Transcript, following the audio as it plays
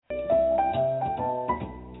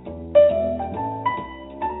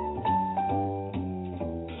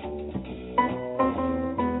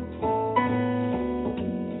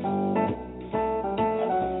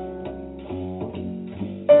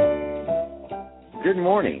Good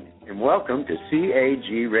morning, and welcome to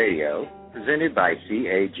CAG Radio, presented by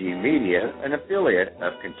CAG Media, an affiliate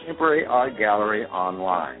of Contemporary Art Gallery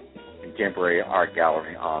Online. Contemporary Art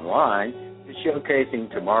Gallery Online is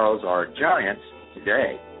showcasing tomorrow's art giants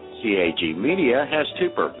today. CAG Media has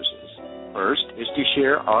two purposes. First is to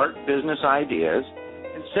share art business ideas,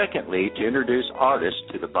 and secondly, to introduce artists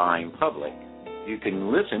to the buying public. You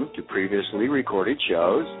can listen to previously recorded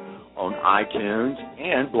shows on iTunes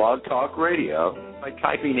and Blog Talk Radio by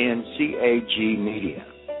typing in CAG Media.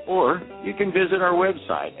 Or you can visit our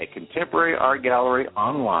website at Contemporary Art Gallery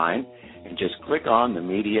Online and just click on the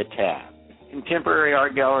Media tab. Contemporary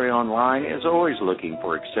Art Gallery Online is always looking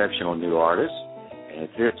for exceptional new artists, and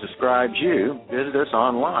if it describes you, visit us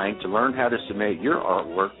online to learn how to submit your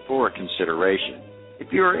artwork for consideration.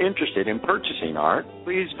 If you are interested in purchasing art,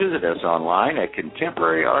 please visit us online at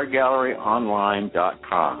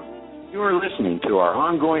contemporaryartgalleryonline.com. You are listening to our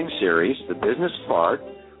ongoing series, The Business of Art,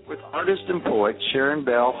 with artist and poet Sharon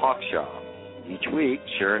Bell Hawkshaw. Each week,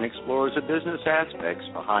 Sharon explores the business aspects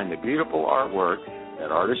behind the beautiful artwork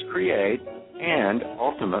that artists create and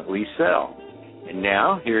ultimately sell. And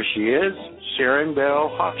now, here she is, Sharon Bell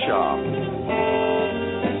Hawkshaw.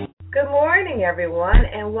 Good morning, everyone,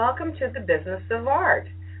 and welcome to The Business of Art.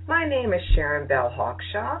 My name is Sharon Bell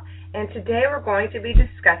Hawkshaw, and today we're going to be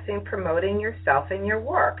discussing promoting yourself and your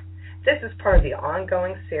work. This is part of the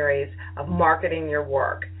ongoing series of marketing your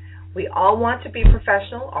work. We all want to be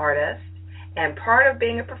professional artists, and part of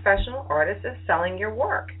being a professional artist is selling your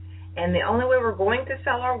work. And the only way we're going to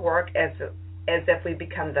sell our work is if we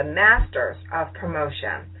become the masters of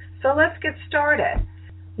promotion. So let's get started.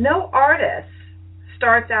 No artist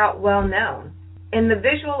starts out well known. In the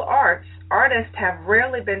visual arts, artists have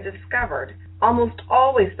rarely been discovered. Almost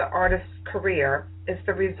always the artist's career is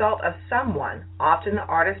the result of someone, often the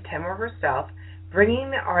artist him or herself,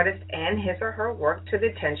 bringing the artist and his or her work to the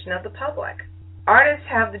attention of the public. Artists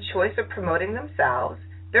have the choice of promoting themselves,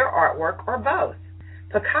 their artwork, or both.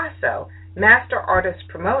 Picasso, master artist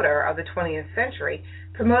promoter of the 20th century,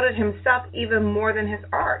 promoted himself even more than his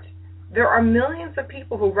art. There are millions of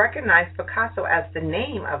people who recognize Picasso as the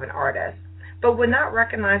name of an artist, but would not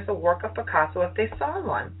recognize the work of Picasso if they saw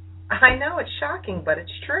one. I know it's shocking, but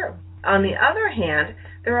it's true. On the other hand,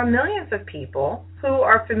 there are millions of people who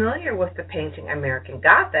are familiar with the painting American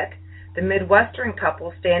Gothic, the Midwestern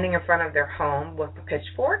couple standing in front of their home with a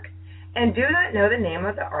pitchfork, and do not know the name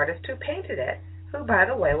of the artist who painted it, who, by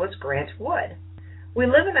the way, was Grant Wood. We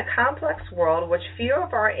live in a complex world which few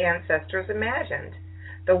of our ancestors imagined.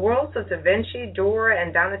 The worlds of Da Vinci, Dora,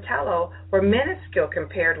 and Donatello were minuscule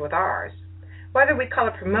compared with ours. Whether we call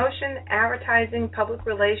it promotion, advertising, public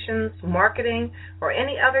relations, marketing, or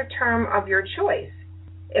any other term of your choice,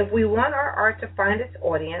 if we want our art to find its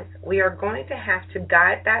audience, we are going to have to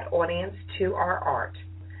guide that audience to our art.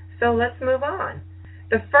 So let's move on.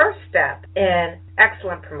 The first step in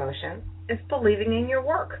excellent promotion is believing in your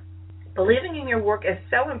work. Believing in your work is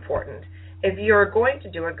so important if you're going to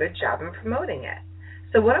do a good job in promoting it.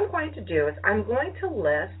 So what I'm going to do is I'm going to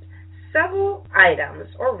list several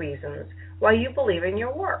items or reasons why you believe in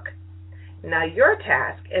your work. Now your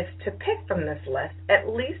task is to pick from this list at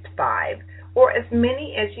least 5 or as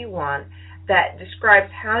many as you want that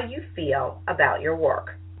describes how you feel about your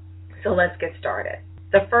work. So let's get started.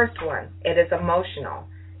 The first one, it is emotional,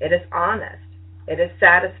 it is honest, it is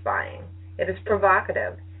satisfying, it is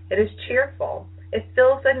provocative, it is cheerful, it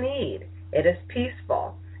fills a need, it is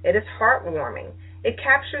peaceful, it is heartwarming, it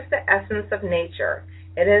captures the essence of nature,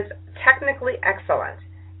 it is technically excellent,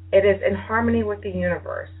 it is in harmony with the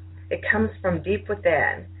universe, it comes from deep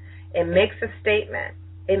within, it makes a statement,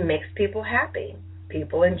 it makes people happy,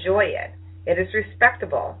 people enjoy it, it is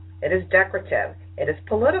respectable, it is decorative, it is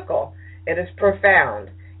political, it is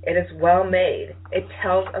profound, it is well made, it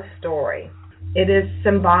tells a story, it is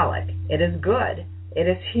symbolic, it is good, it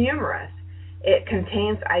is humorous, it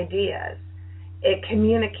contains ideas, it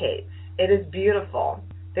communicates, it is beautiful,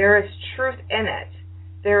 there is truth in it,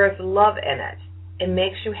 there is love in it, it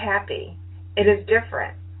makes you happy, it is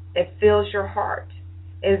different, it fills your heart,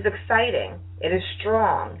 it is exciting, it is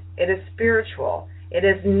strong, it is spiritual, it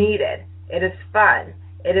is needed, it is fun,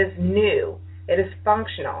 it is new, it is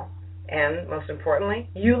functional, and most importantly,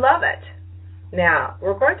 you love it. Now,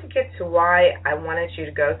 we're going to get to why I wanted you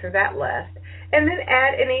to go through that list and then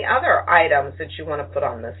add any other items that you want to put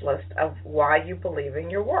on this list of why you believe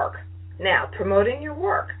in your work. Now, promoting your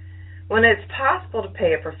work. When it's possible to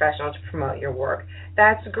pay a professional to promote your work,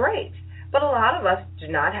 that's great. But a lot of us do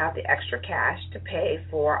not have the extra cash to pay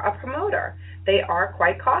for a promoter. They are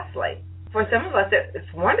quite costly. For some of us,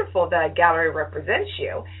 it's wonderful that a gallery represents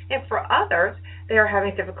you, and for others, they are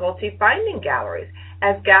having difficulty finding galleries,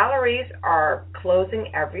 as galleries are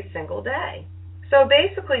closing every single day. So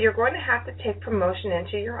basically, you're going to have to take promotion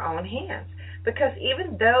into your own hands, because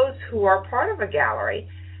even those who are part of a gallery,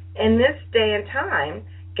 in this day and time,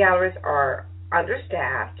 galleries are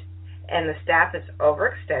understaffed, and the staff is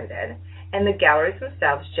overextended, and the galleries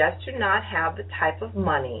themselves just do not have the type of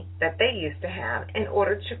money that they used to have in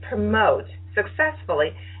order to promote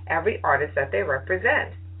successfully every artist that they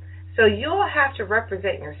represent. So you'll have to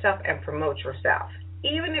represent yourself and promote yourself.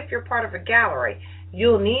 Even if you're part of a gallery,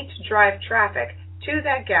 you'll need to drive traffic to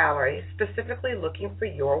that gallery specifically looking for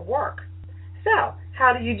your work. So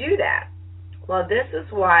how do you do that? Well, this is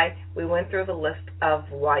why we went through the list of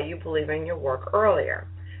why you believe in your work earlier,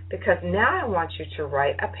 because now I want you to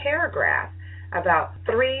write a paragraph about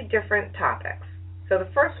 3 different topics. So the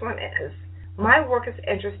first one is, my work is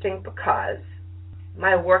interesting because,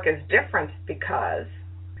 my work is different because,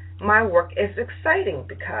 my work is exciting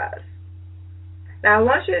because. Now I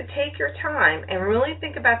want you to take your time and really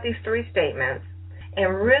think about these 3 statements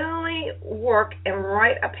and really work and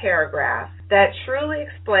write a paragraph that truly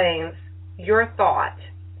explains your thought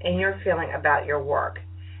and your feeling about your work.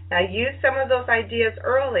 Now, use some of those ideas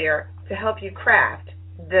earlier to help you craft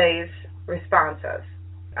these responses.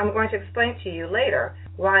 I'm going to explain to you later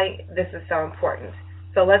why this is so important.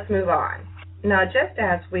 So let's move on. Now, just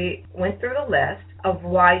as we went through the list of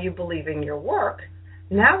why you believe in your work,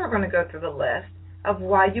 now we're going to go through the list of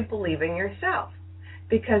why you believe in yourself.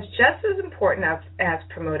 Because just as important as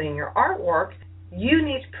promoting your artwork, you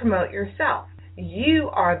need to promote yourself. You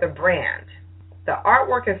are the brand. The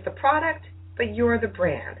artwork is the product, but you're the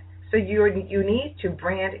brand. So you need to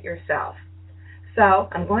brand yourself. So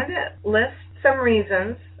I'm going to list some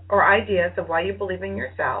reasons or ideas of why you believe in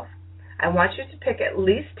yourself. I want you to pick at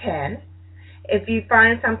least 10. If you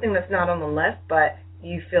find something that's not on the list, but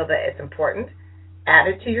you feel that it's important, add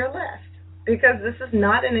it to your list. Because this is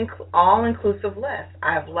not an all-inclusive list.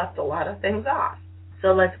 I've left a lot of things off.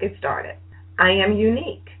 So let's get started. I am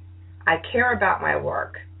unique. I care about my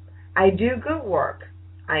work. I do good work.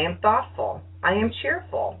 I am thoughtful. I am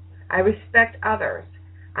cheerful. I respect others.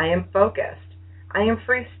 I am focused. I am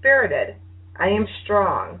free-spirited. I am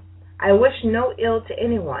strong. I wish no ill to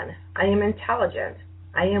anyone. I am intelligent.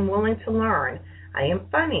 I am willing to learn. I am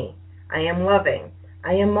funny. I am loving.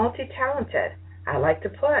 I am multi-talented. I like to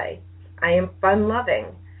play. I am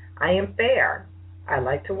fun-loving. I am fair. I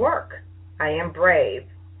like to work. I am brave.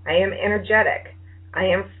 I am energetic. I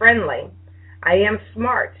am friendly. I am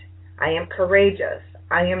smart. I am courageous.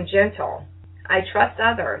 I am gentle. I trust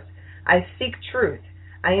others. I seek truth.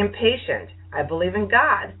 I am patient. I believe in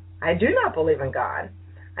God. I do not believe in God.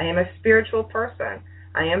 I am a spiritual person.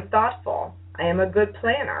 I am thoughtful. I am a good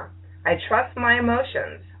planner. I trust my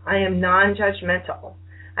emotions. I am non-judgmental.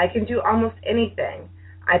 I can do almost anything.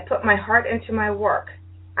 I put my heart into my work.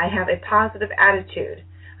 I have a positive attitude.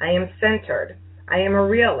 I am centered. I am a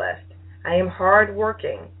realist. I am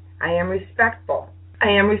hardworking. I am respectful. I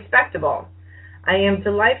am respectable. I am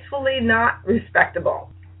delightfully not respectable.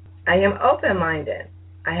 I am open-minded.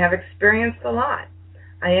 I have experienced a lot.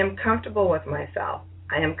 I am comfortable with myself.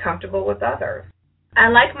 I am comfortable with others. I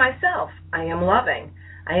like myself. I am loving.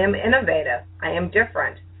 I am innovative. I am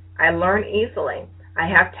different. I learn easily. I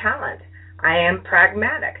have talent. I am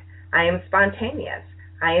pragmatic. I am spontaneous.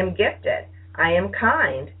 I am gifted. I am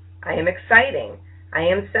kind. I am exciting. I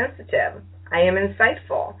am sensitive. I am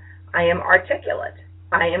insightful. I am articulate.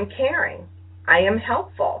 I am caring. I am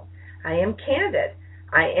helpful. I am candid.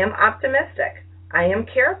 I am optimistic. I am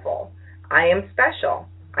careful. I am special.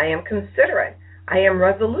 I am considerate. I am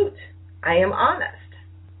resolute. I am honest.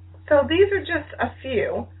 So these are just a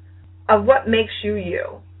few of what makes you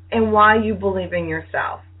you and why you believe in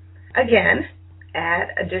yourself. Again, add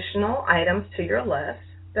additional items to your list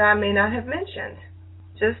that I may not have mentioned.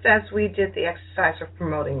 Just as we did the exercise of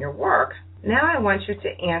promoting your work, now I want you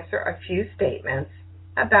to answer a few statements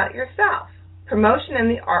about yourself. Promotion in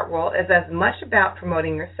the art world is as much about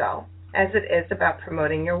promoting yourself as it is about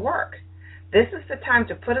promoting your work. This is the time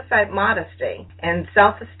to put aside modesty and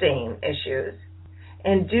self-esteem issues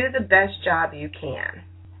and do the best job you can.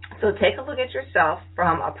 So take a look at yourself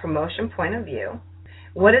from a promotion point of view.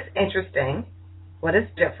 What is interesting, what is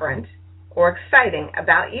different, or exciting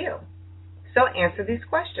about you? So answer these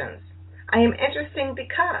questions. I am interesting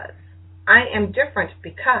because. I am different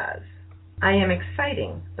because. I am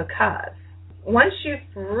exciting because. Once you've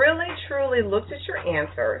really truly looked at your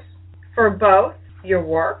answers for both your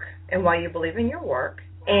work and why you believe in your work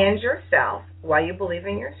and yourself, why you believe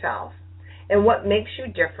in yourself, and what makes you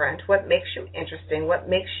different, what makes you interesting, what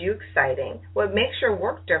makes you exciting, what makes your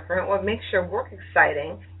work different, what makes your work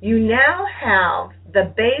exciting, you now have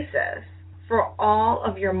the basis for all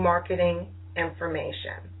of your marketing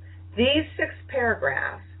information. These 6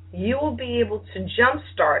 paragraphs you will be able to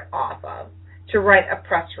jumpstart off of to write a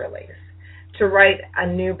press release, to write a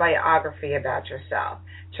new biography about yourself,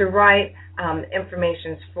 to write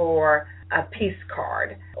information for a piece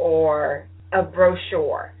card or a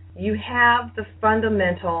brochure. You have the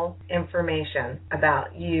fundamental information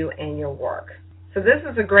about you and your work. So this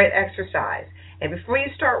is a great exercise. And before you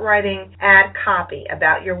start writing ad copy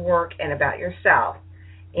about your work and about yourself,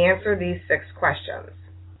 answer these 6 questions.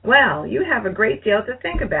 Well, you have a great deal to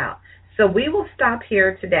think about, so we will stop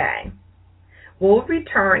here today. We'll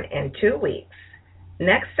return in 2 weeks.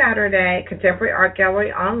 Next Saturday, Contemporary Art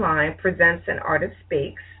Gallery Online presents An Artist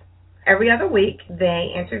Speaks. Every other week,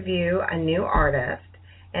 they interview a new artist,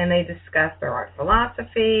 and they discuss their art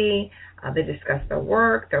philosophy, they discuss their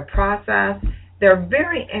work, their process. They're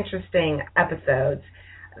very interesting episodes,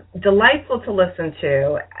 delightful to listen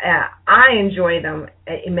to. I enjoy them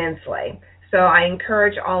immensely, so I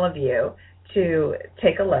encourage all of you to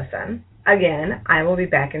take a listen. Again, I will be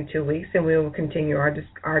back in 2 weeks, and we will continue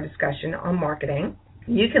our discussion on marketing.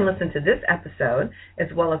 You can listen to this episode,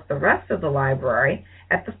 as well as the rest of the library,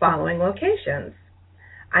 at the following locations: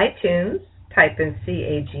 iTunes, type in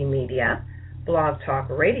CAG Media; Blog Talk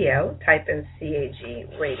Radio, type in CAG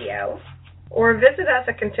Radio; or visit us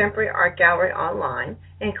at Contemporary Art Gallery Online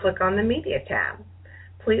and click on the Media tab.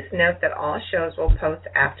 Please note that all shows will post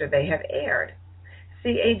after they have aired.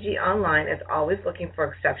 CAG Online is always looking for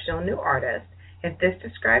exceptional new artists. If this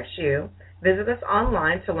describes you, visit us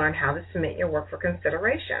online to learn how to submit your work for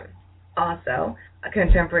consideration. Also,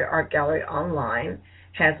 Contemporary Art Gallery Online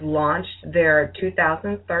has launched their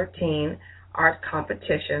 2013 art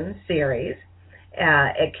competition series.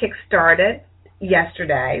 It kick-started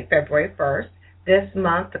yesterday, February 1st. This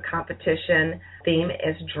month, the competition theme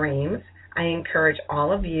is Dreams. I encourage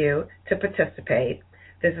all of you to participate.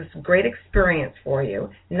 This is a great experience for you,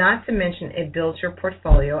 not to mention it builds your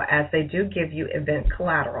portfolio, as they do give you event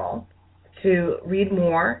collateral. To read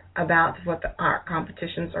more about what the art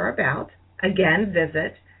competitions are about, again,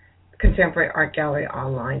 visit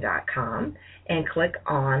ContemporaryArtGalleryOnline.com and click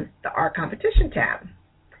on the Art Competition tab.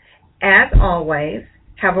 As always,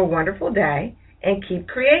 have a wonderful day and keep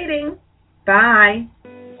creating. Bye.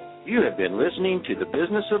 You have been listening to The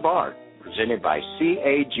Business of Art, presented by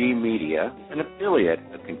CAG Media, an affiliate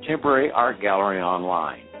of Contemporary Art Gallery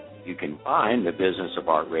Online. You can find the Business of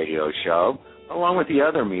Art radio show, along with the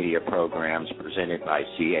other media programs presented by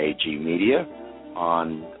CAG Media,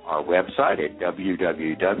 on our website at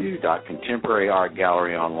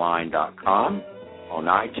www.contemporaryartgalleryonline.com, on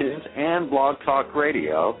iTunes and Blog Talk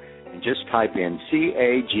Radio, and just type in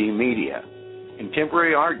CAG Media.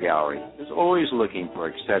 Contemporary Art Gallery is always looking for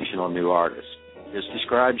exceptional new artists. This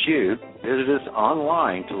describes you. Visit us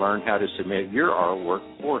online to learn how to submit your artwork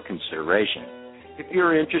for consideration. If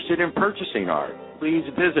you're interested in purchasing art, please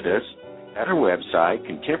visit us at our website,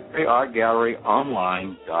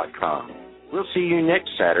 ContemporaryArtGalleryOnline.com. We'll see you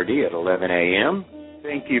next Saturday at 11 a.m.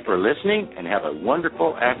 Thank you for listening, and have a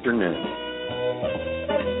wonderful afternoon.